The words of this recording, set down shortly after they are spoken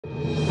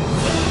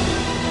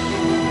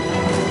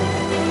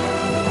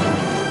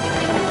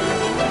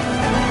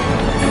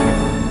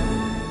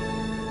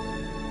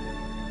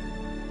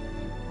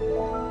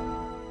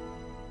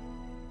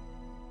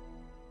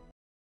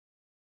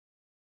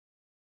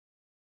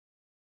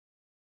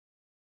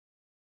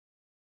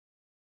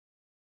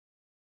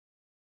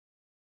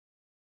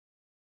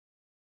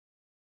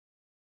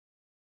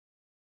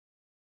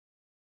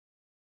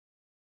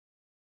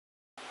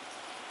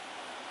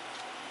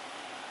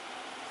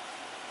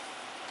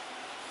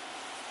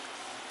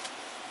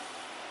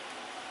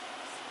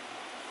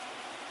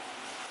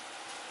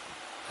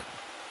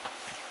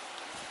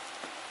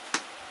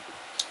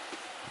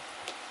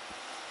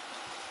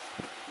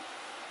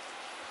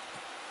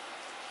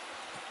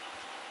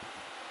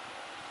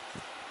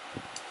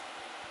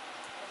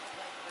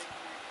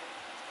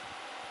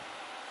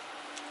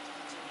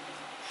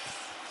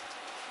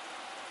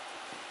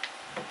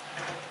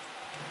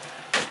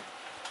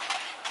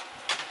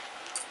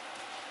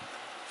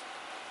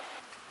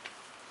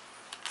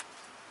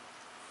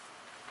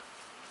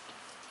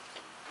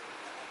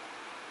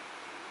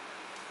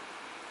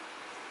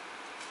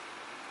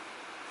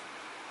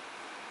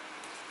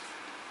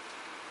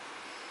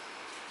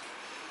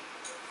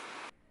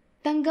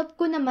Tanggap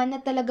ko naman na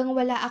talagang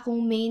wala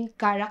akong main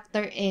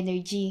character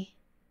energy.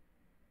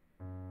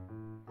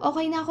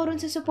 Okay na ako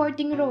ron sa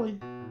supporting role,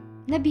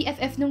 na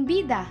BFF nung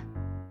bida.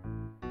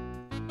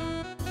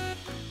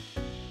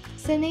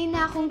 Sanay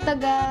na akong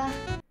taga...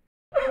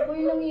 Okay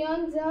lang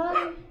yan,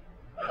 Dzai.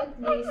 At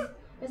least,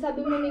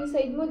 nasabi mo na yung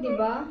side mo, di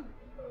ba?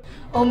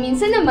 O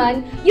minsan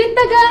naman, yung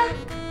taga...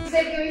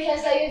 Secure siya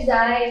sa'yo,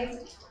 Dzai.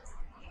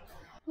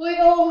 Uy,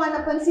 oo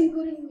nga, napansin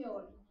ko rin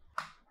yun.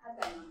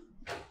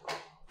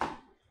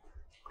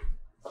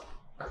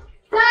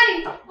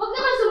 Dzai! Huwag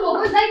naman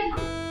sumugod, Dzai!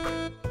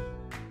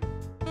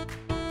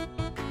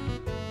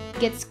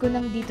 Gets ko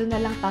nang dito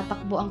na lang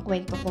tatakbo ang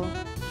kwento ko.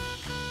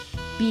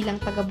 Bilang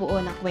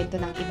tagabuo ng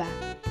kwento ng iba.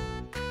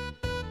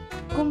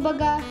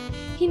 Kumbaga,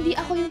 hindi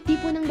ako yung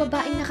tipo ng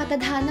babaeng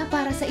nakatadhana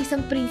para sa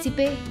isang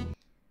prinsipe.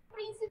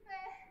 Prinsipe!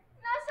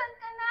 Nasaan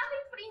ka na,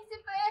 aking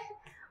prinsipe?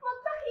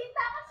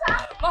 Magpakita ka sa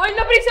akin! Mahal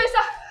na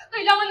prinsesa!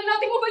 Kailangan na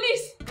nating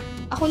umalis!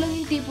 Ako lang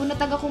yung tipo na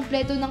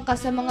taga-kumpleto ng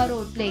cast sa mga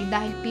roleplay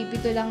dahil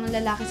pipito lang ng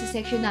lalaki sa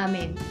section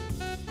namin.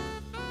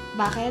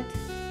 Bakit?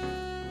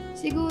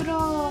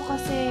 Siguro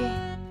kasi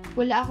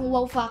wala akong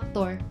wow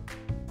factor.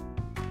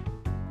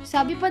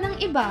 Sabi pa ng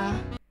iba,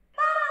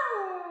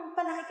 parang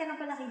palaki ka ng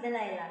palaki,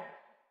 Delilah.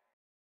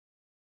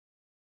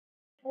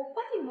 O,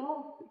 pati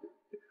mo.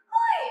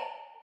 Hoy!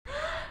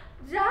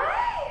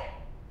 Dzai!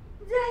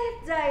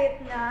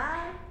 Diet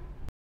na.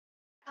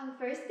 Ang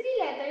first 3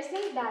 letters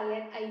ng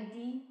diet ay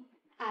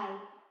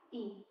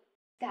D-I-E.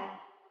 Dai.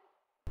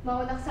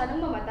 Maunak sanang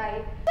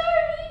mamatay.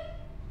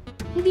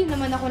 hindi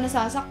naman ako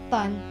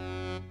nasasaktan.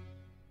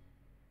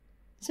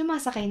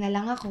 Sumasakay na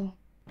lang ako.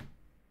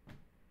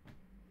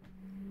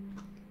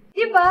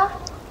 Diba?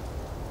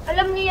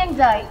 Alam niyo yan,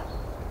 Dzai.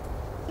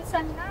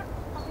 Minsan na,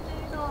 ako na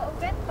yung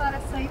na-offend para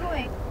sa'yo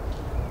eh.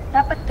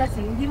 Dapat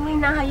kasi, hindi mo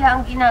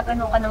hinahayaang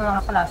ginagano ka ng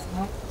mga klase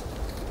mo.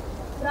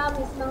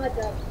 Promise, mga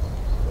Dzai.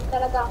 Hindi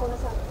talaga ako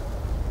nasabi.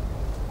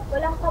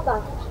 Walang kaba.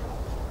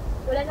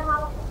 Wala nang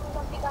hawak ng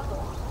kampik ako.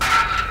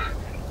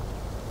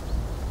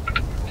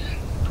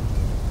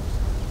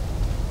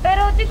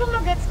 Pero di ko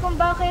magets kung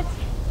bakit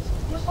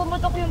yung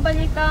pumutok yung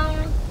balitang...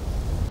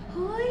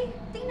 Hoy,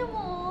 tingnan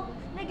mo.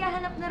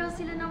 Naghahanap na raw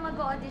sila ng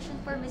mag-audition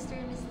for Mr.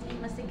 and Miss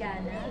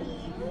Masigana.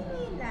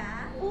 Hindi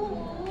na?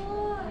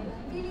 Oo.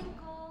 Feeling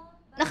ko...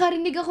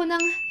 Nakarinig ako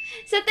ng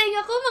sa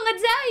tenga ko, mga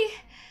Dzai!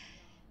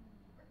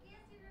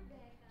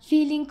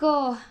 Feeling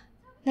ko,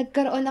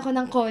 nagkaroon ako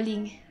ng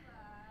calling.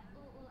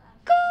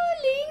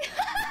 Calling!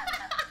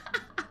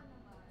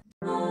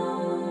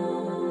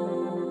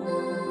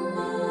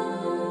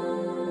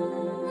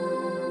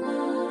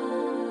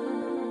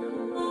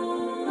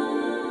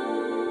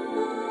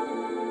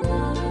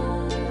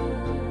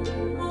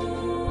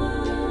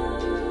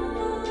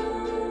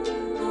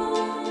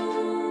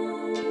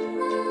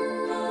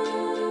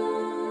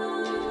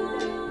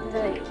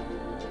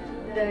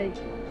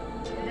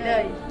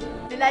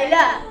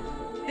 Delilah!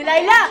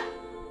 Delilah!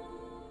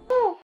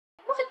 Oh,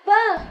 bakit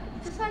ba?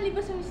 Sasali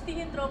ba sa misting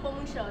yung tropa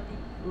mong shawty?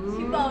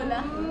 Si Paula?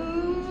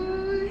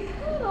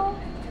 Ano?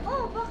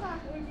 Oh, baka.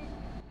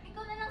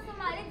 Ikaw na lang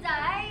sumali,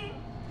 Dzai.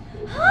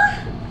 Ha?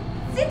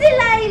 Si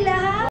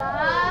Delilah?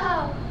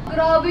 Wow!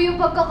 Grabe yung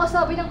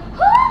pagkakasabi ng,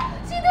 ha?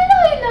 Si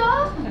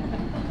Delilah?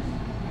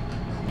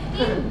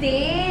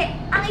 Hindi.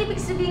 Ang ibig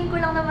sabihin ko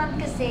lang naman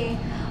kasi,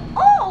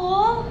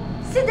 oo,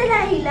 si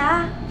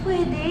Delilah.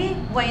 Pwede.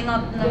 Why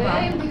not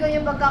Eh, hindi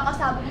ganyan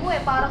pagkakasabi mo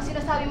eh. Parang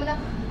sinasabi mo na,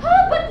 ha?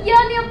 Ba't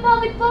yan? Yung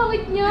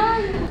pangit-pangit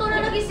niyan. Ikaw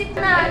na nag-isip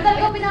na.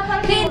 Talaga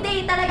pinaparin mo.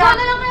 Hindi talaga. Ikaw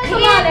na lang kaya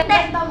sumali. Hindi.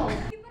 Basta mo.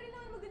 Hindi pa rin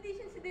naman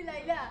mag-audition si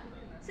Delilah.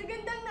 Sa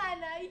gandang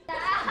nanay.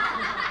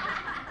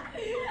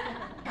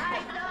 Ay,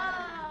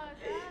 sos!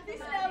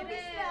 Peace lang,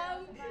 peace lang.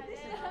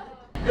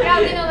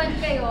 Grabe naman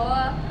kayo.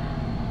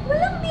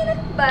 Walang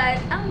binatbat.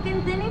 Ang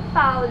ganda ni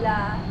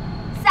Paula.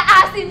 Sa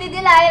asim ni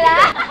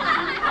Delilah.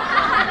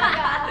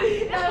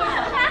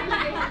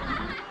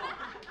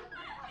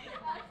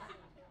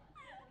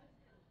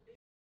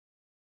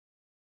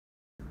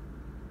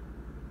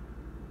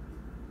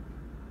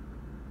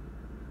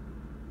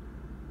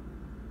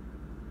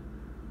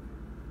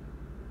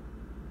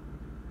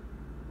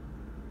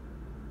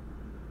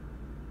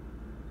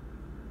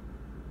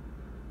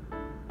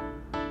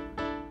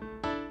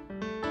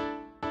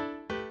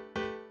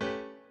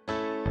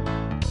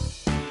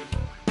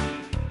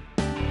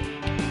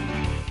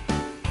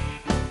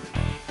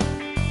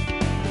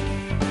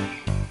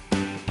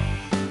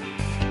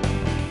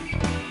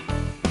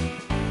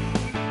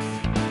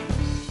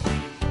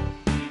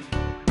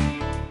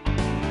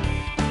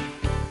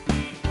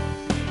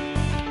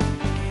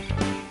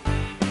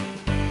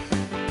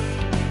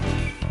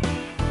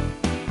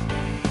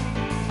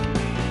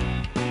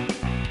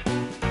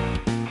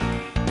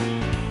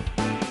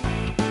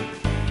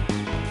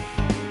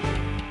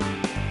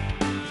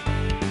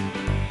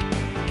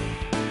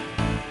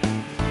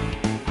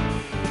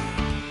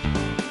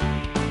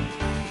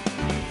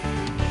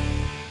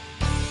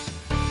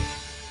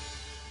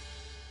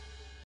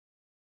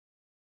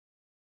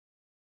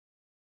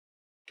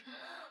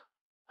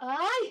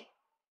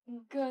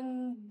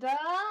 Ganda!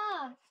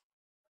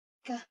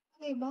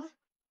 Okay ba?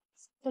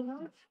 Ito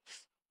lang.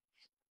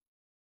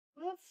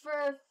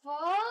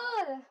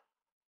 Purple!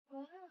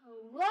 Wow,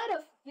 what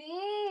a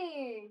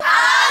thing!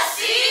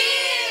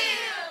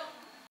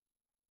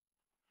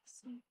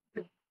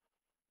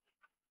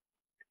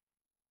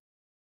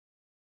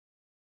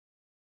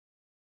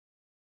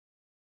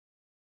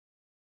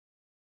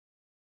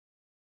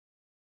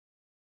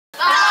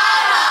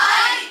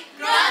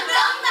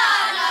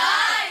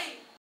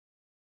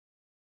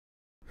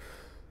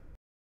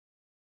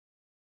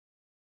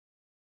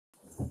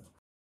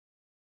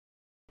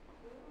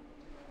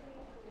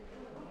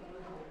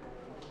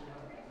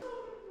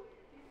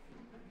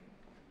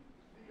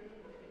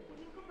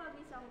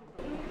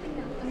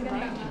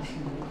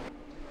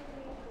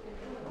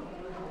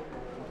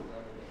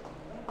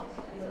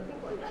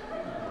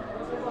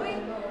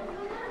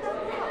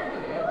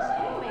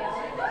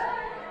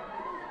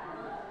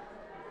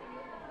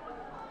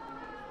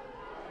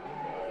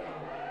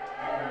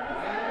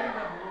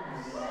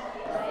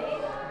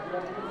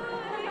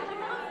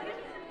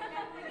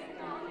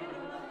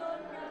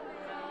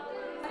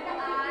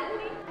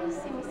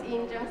 Si Miss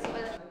Angel,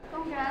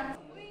 congrats.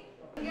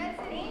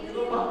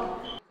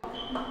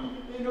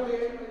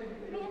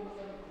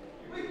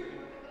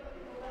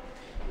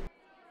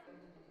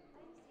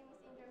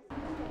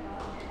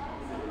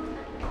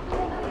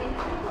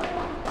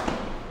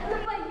 Ano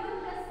ba yun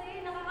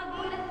kasi?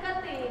 Nakakagulat ka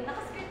te.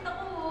 Nakascript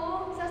ako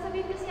oh.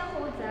 Sasabihin kasi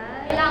ako,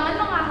 Dzai. Kailangan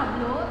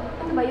makahablot.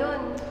 Ano ba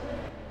yun?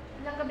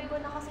 Ilang gabi ko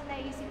na kasi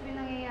naisip yung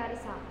nangyayari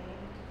sa akin.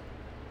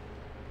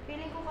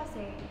 Feeling ko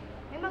kasi,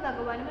 may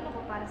magagawa naman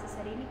ako para sa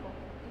sarili ko.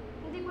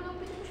 Hindi ko lang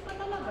pinupush pa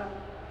talaga.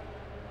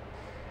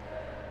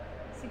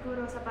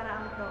 Siguro sa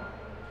paraang to,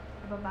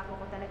 nababago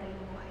ko talaga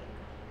yung buhay ko.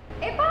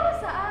 Eh para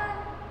saan?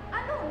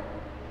 Ano?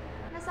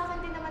 Nasa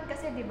akin din naman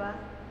kasi, di ba?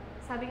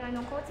 Sabi nga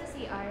nung quote sa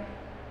CR,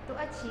 to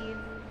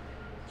achieve,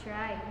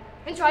 try.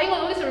 And trying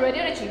alone is already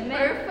an achievement.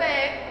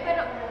 Perfect!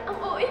 Pero ang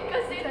OA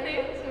kasi te.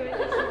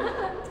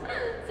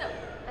 So,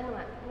 ano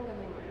nga? Anong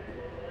gagawin mo?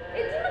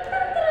 Eh di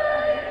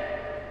magta-try.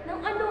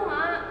 Nang ano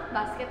nga?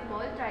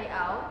 Basketball? Try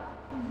out?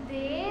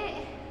 Hindi.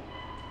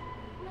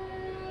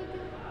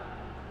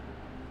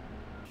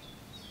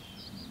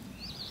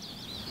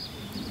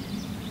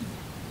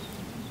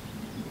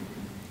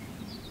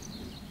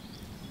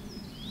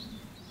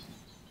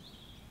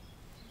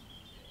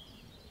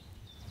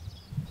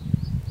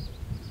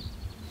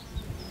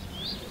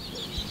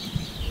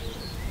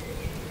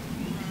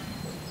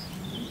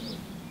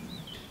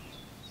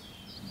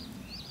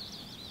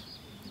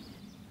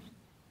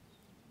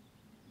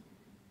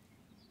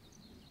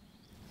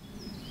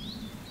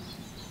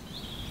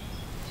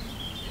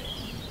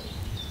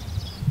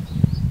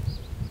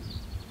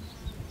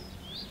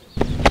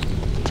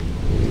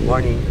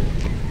 Morning.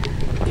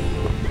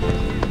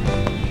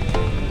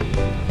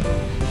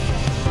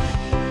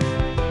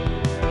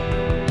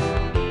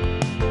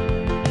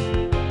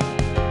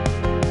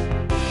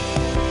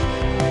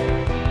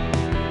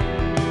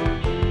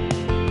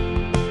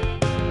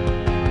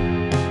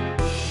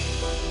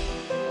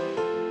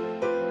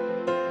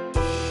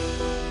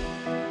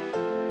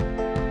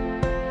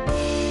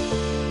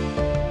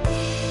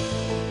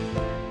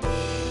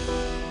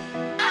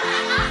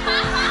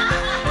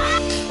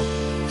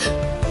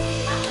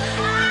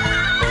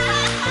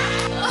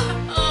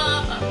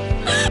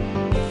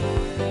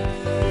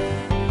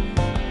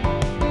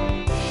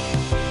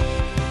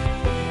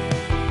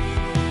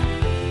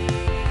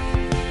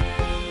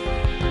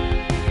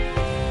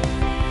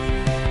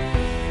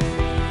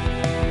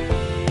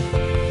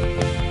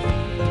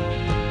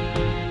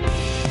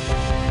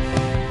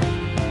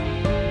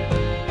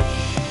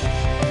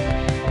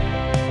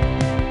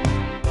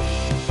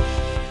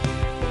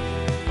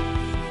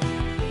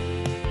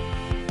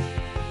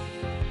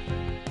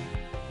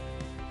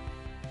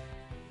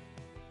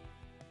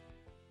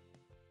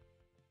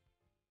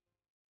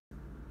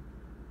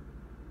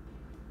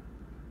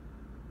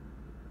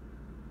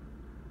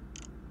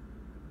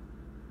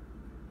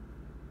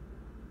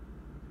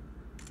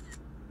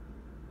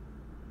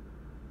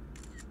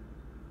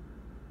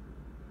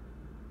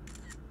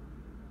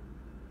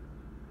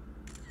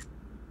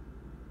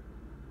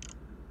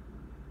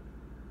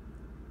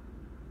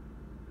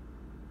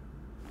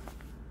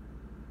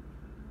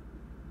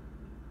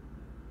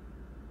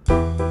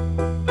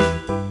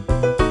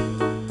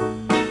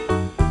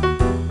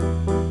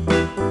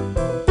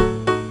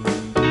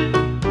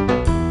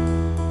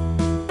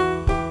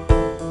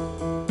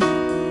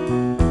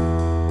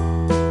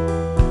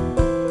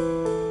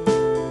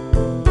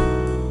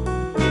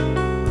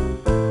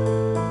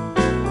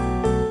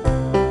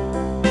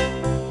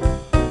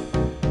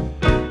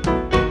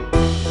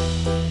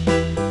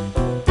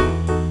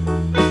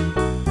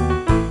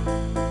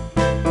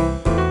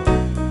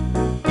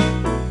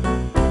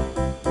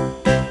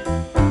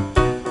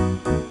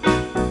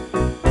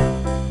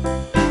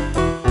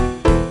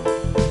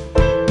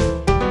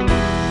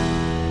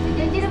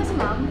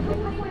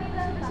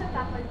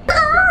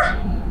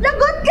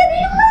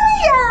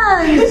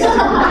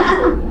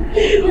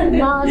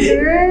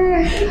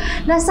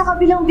 Nasa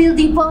kabilang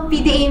building po ang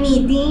PTA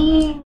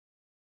meeting.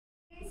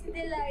 Si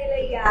Delilah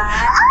yan.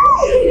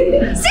 Ay!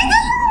 Si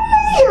Delilah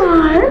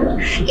yan?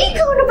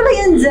 Ikaw na pala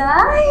yan,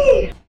 Dzai!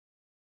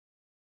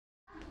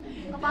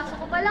 Kapasok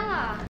ko pa lang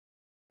ah.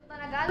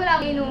 Talaga, wala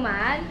akong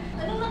inuman.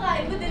 Anong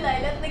nakain mo, Delilah,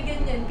 at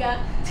nagganyan ka?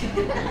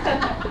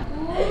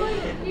 Uy,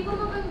 hindi ko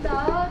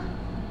maganda.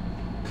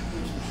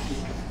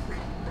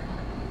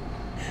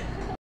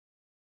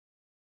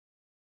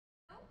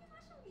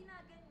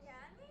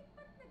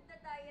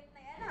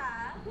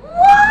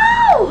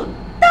 Wow!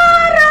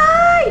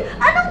 Taray!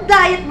 Anong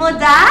diet mo,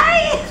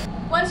 Dzai?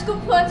 One scoop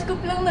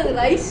lang ng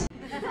rice.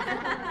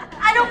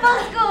 Anong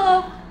pang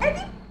scoop? Eh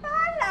di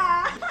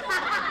pala!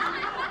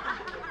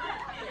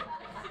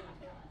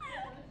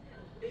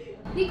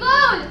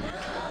 Nicole!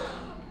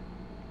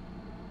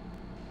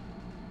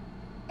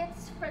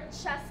 It's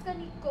Francesca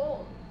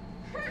Nicole.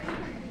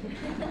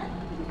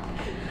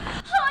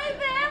 Hoy,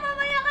 be!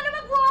 Mamaya ka na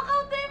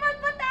mag-walkout, be! Mat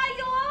pa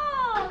tayo!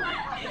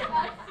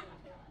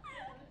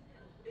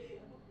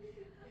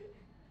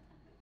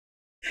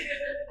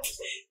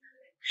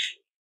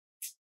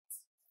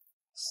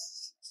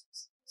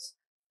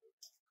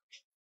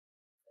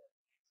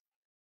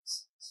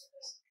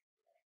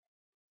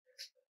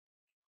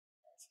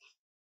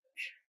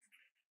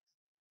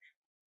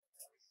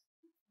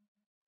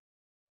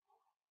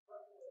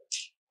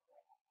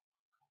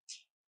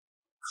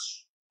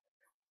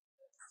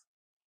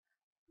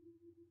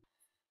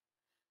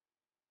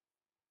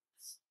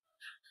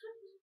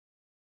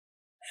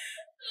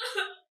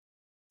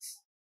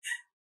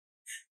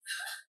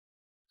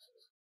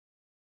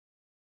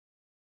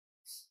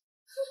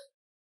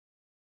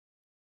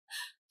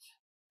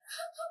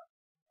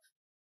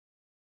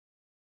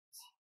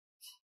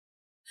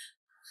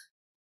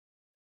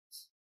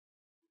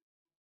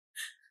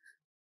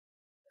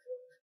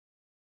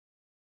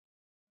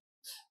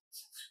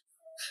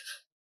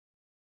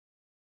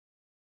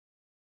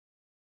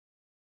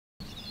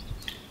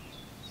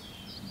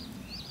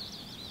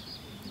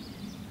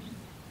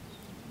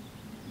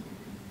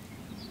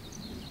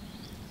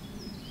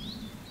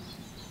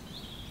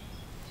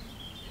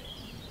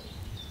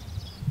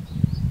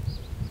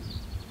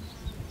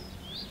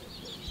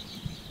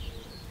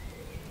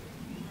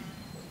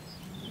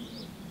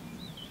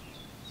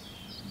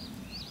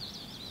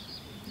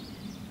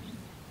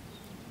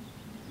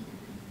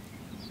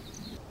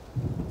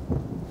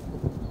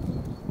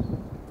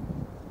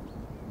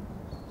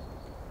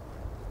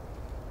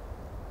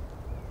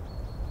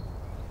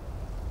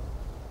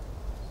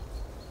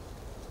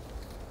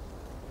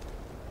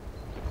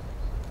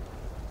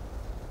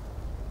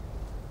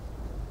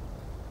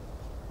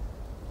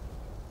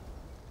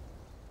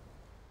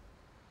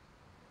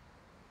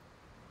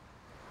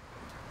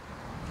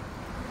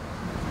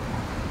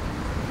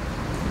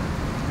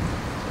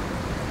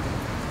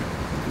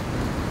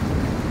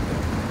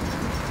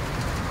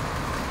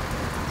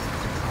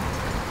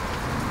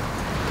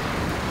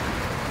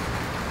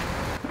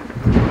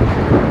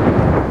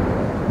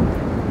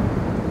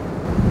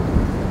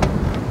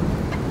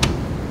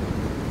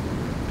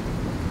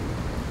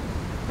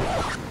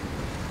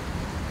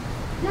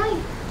 Nay!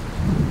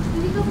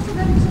 Hindi ka pa sa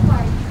galing sa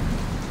park.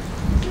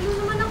 Sino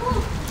naman ako?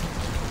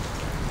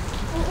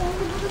 Oo,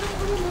 hindi ko lang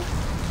ako yun.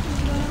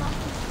 Hindi ko lang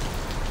ako.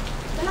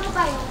 Dala ko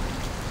tayo.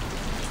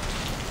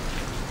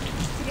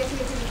 Sige.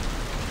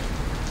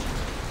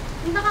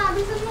 Punta ka,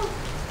 bilisan mo.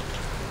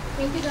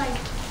 Thank you, guys.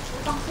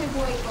 Utang ko sa'yo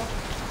buhay ko.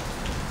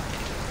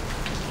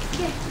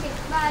 Sige,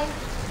 bye.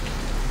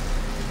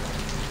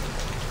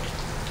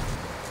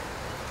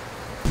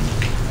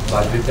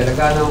 Bad trip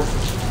talaga, no?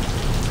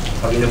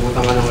 Pag inabutan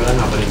ka ng wala,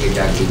 napalig kay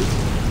jogging.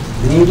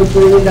 Binigod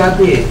ko rin yung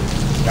dati eh.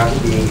 Kaso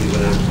binigod ko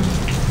na.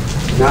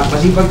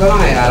 Masipag ka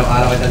nga eh,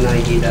 araw-araw kita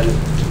nakikita.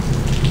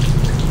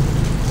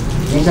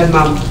 Minsan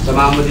ma'am,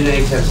 samahan mo din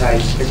ng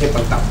exercise kasi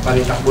pag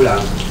panitakbo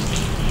lang,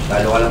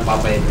 lalo ka lang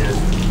papayad niyan.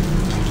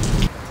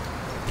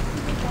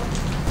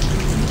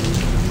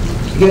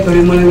 Sige,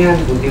 tuloy mo lang yan.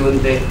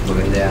 Unti-unti.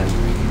 Maganda yan.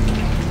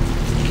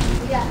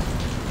 Kuya,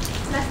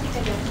 plastic ka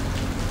dyan.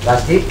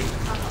 Plastic?